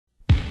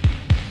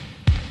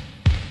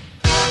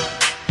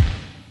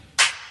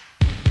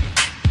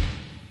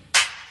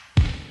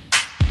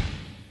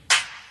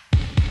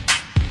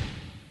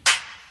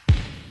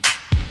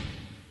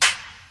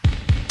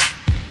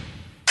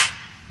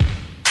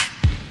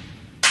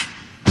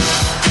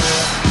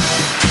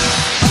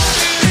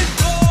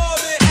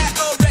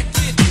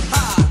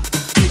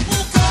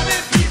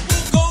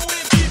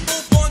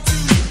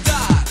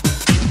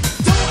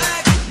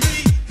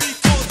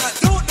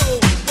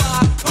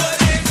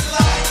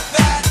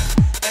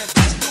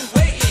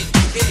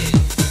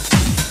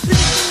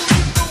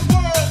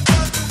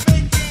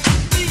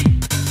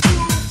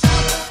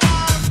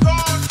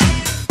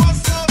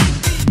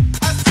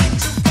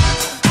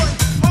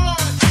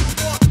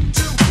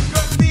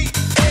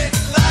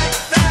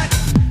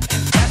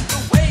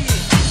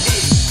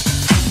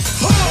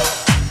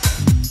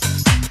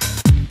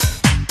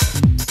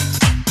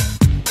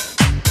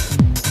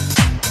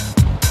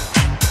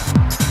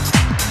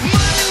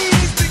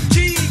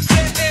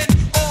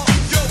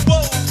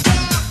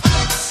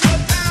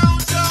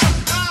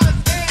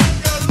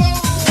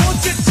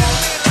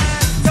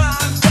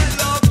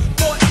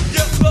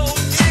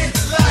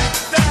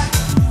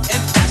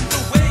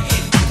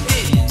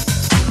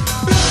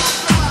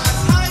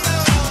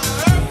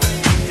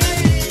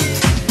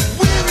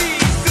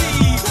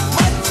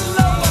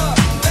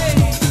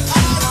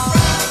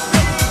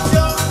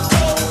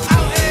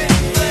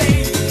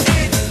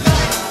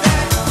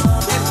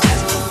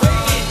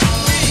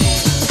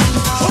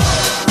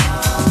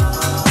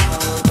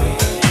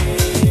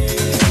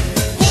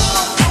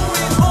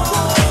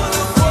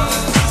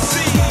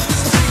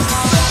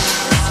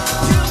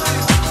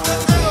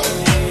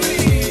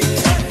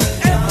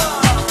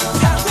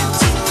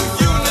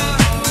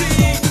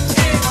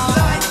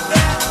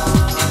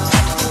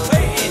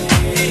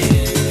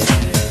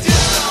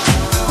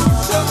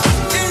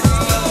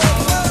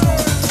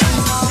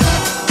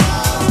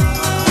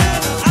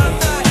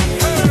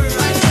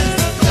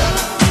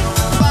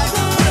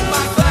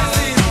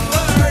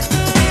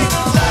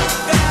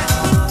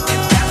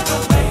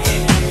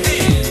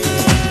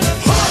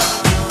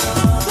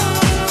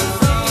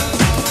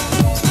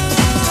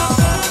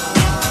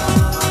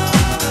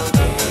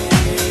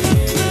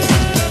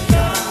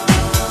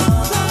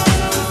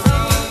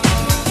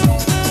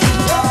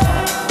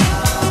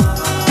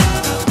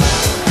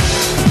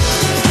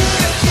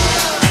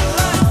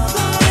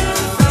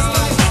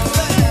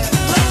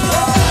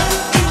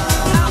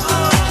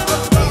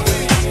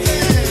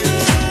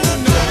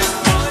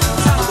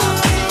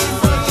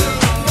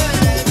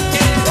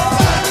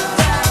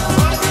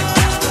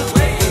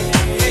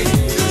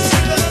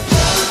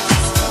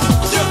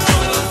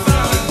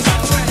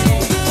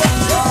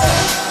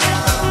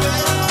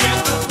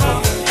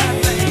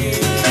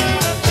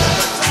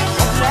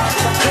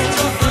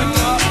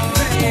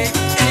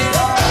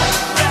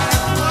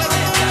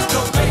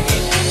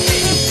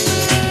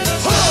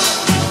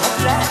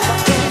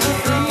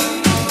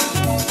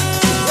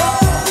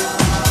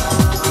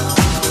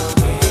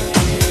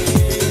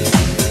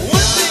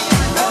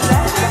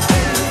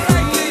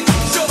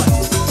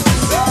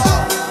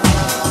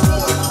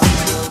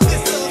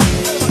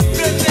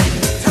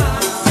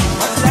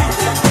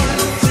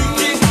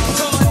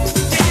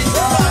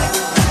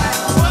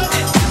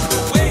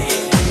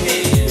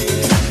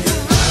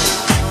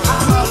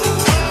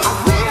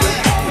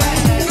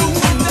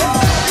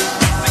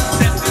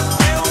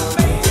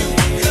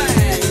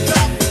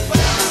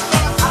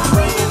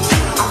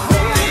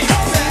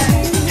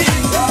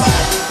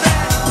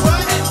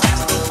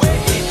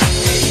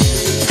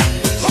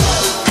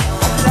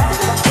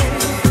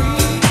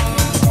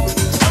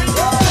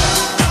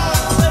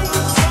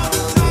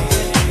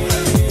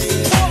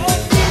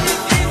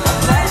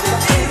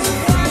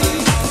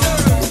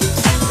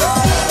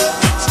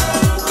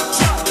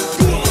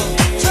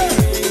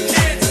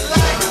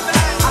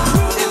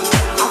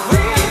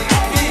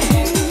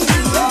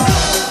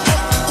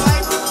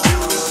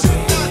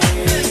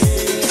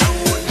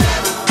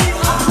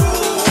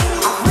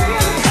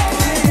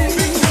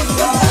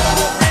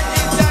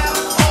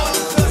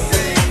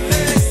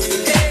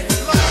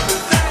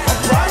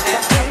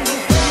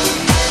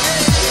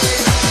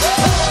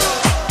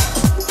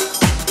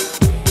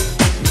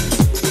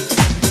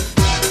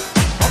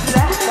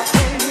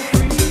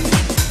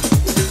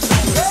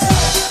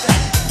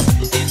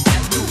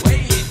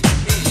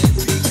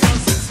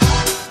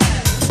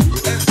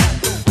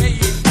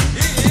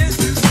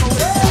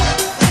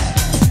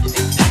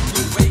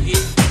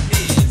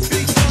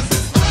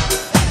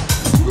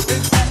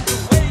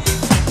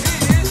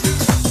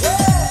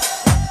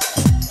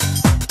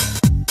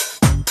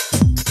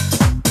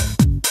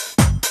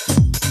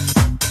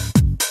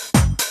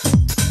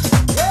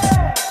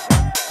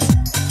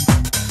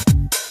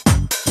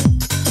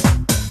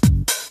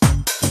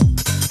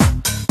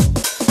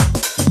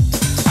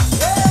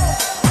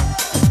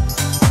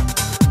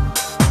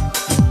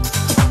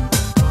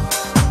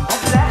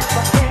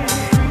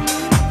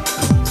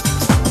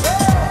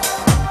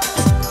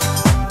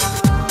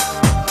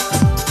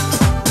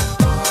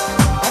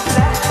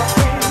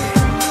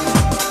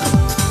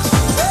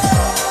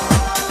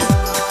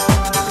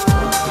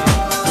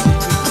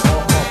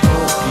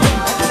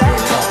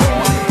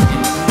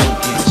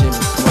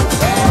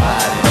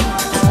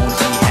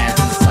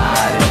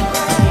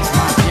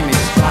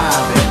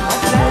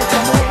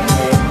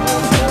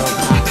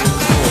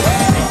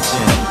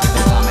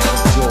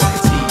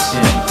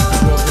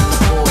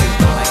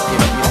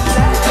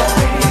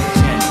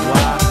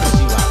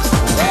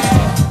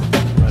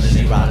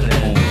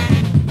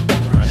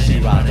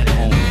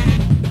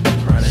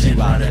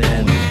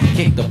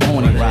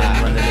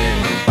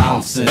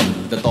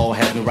bouncing. The door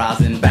has me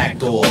rising, back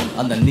door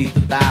underneath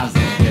the dimes,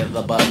 and where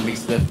the butt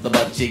meets with the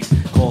butt cheeks.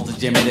 Calls the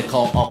Jimmy to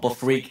call up a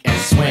freak and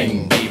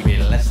swing, baby.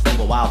 Let's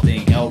do a wild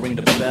thing. L ring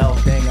the bell,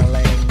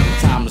 ding-a-ling.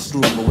 Time to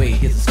screw away.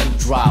 Here's a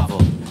screwdriver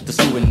to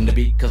screw in the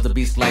beat, 'cause the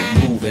beat's like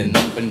moving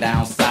up and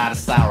down, side to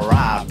side.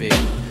 Ride, baby.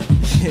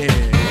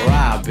 Yeah,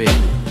 ride, baby.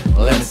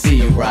 Let me see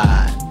you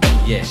ride.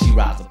 Yeah, she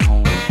rides a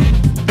pony.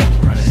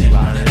 She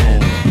rides a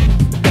pony.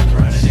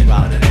 She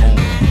rides a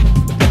pony.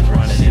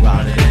 She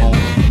rides a pony.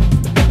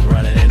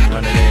 Run it in.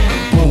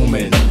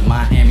 Booming,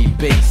 Miami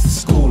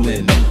bass,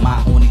 schooling,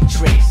 my only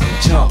trace.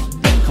 Jump,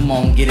 come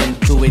on, get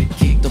into it,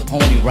 keep the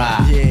pony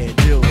ride. Yeah,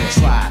 do it.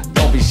 Try,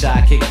 don't be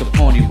shy, kick the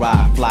pony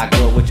ride. Fly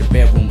girl with your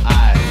bedroom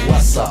eyes.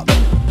 What's up?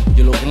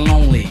 You're looking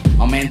lonely.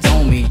 My man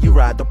told me you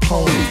ride the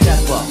pony.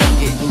 Step up,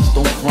 get loose,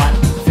 don't front.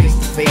 Face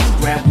to face,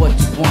 grab what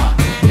you want.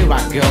 Here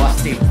I go, I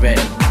stay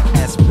ready.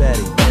 That's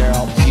Betty,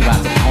 girl. She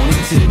rides the pony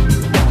too.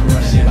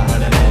 She rides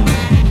the pony.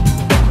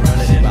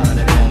 She rides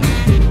the pony.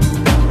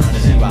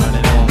 She rides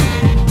the pony.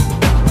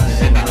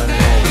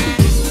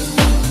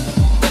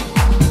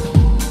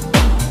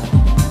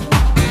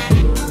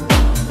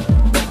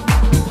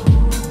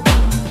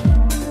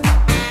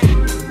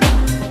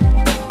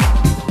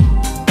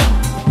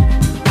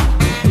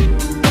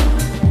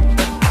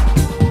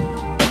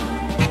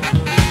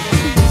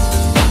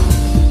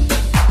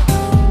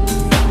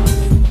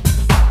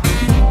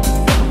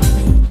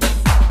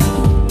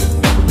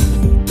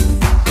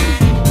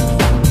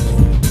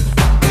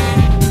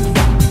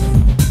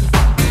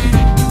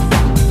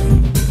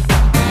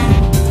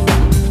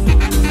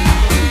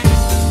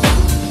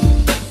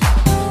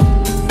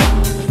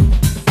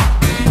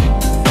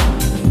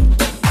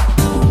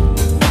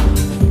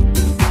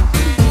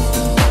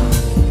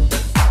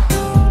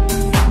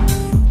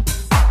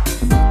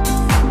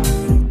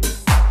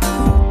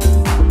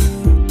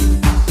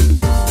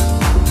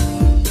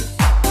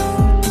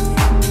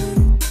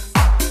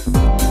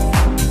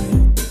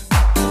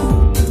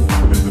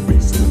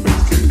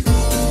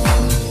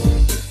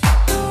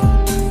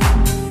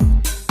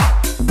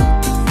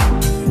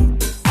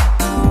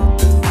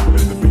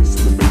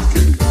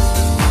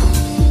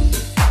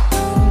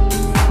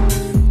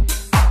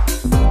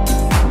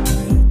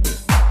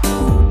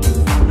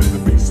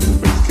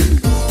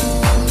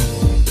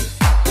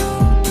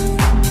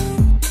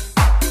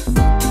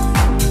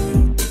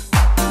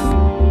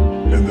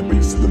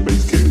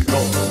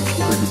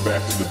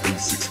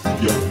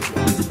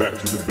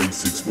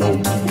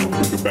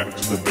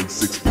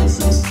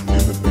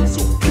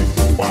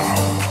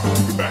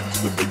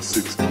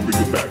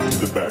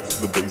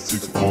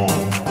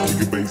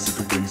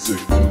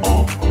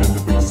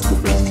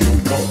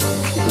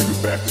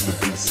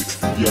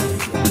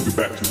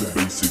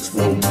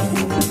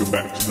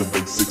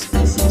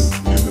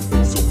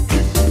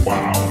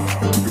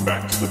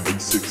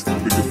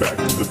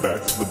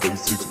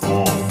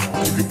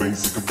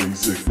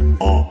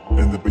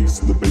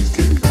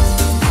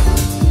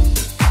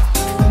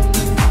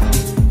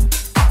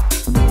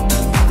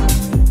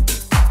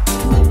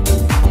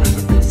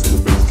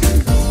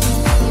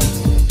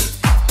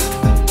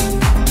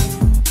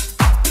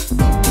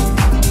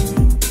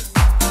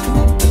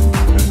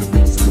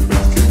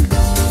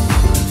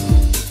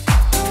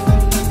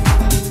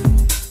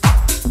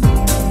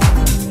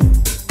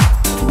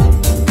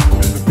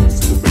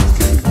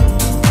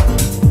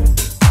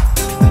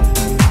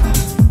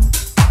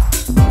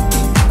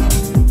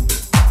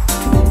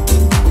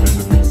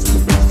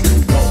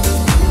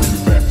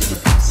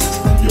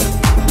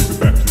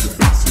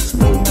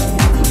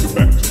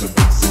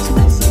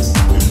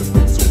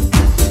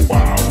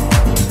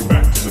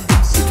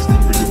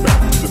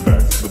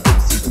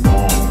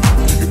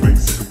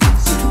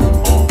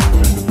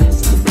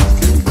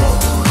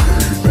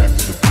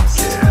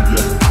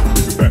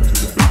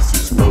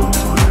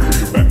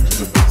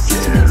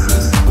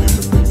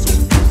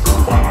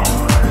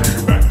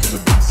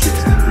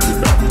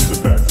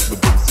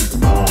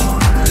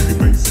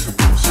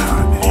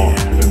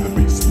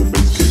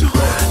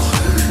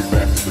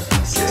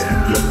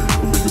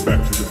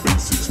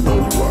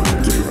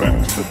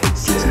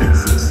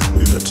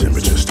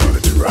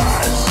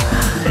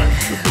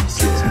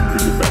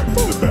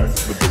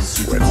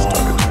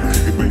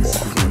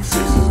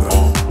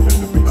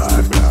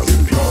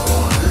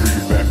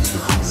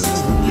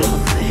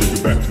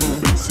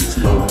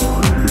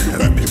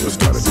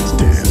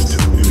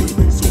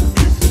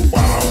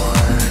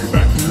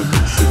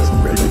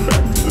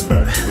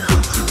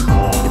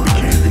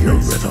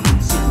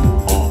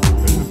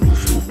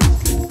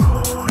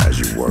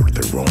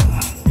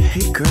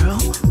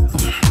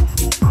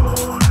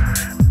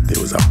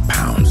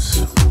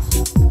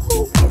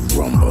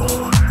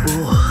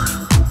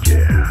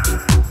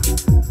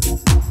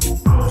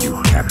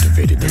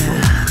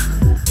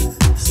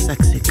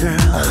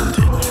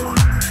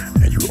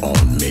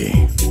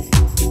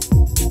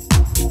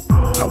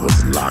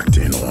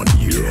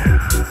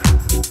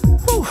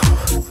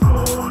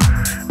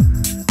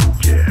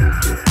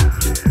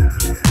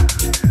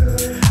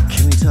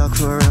 Talk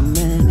for a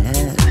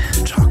minute.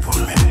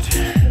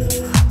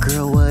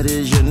 Girl, what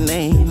is your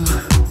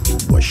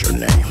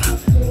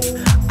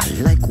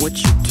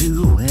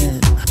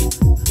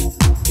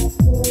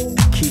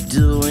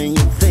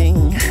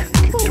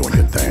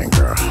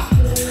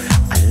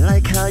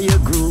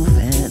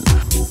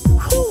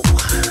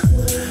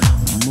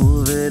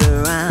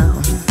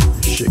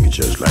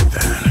like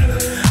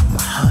that.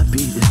 My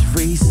heartbeat is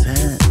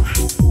racing.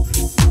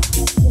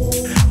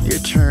 You're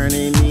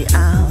turning me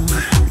out.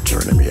 You're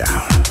turning me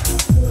out.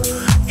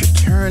 You're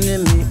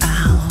turning me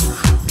out.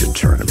 You're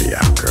turning me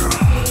out, girl.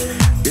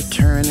 You're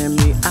turning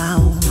me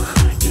out.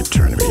 You're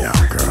turning me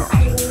out, girl.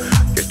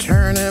 You're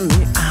turning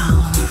me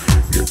out.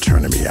 You're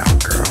turning me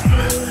out, girl.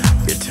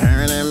 You're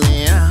turning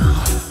me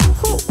out.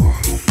 Ooh.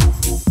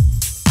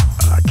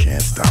 I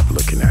can't stop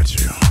looking at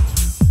you.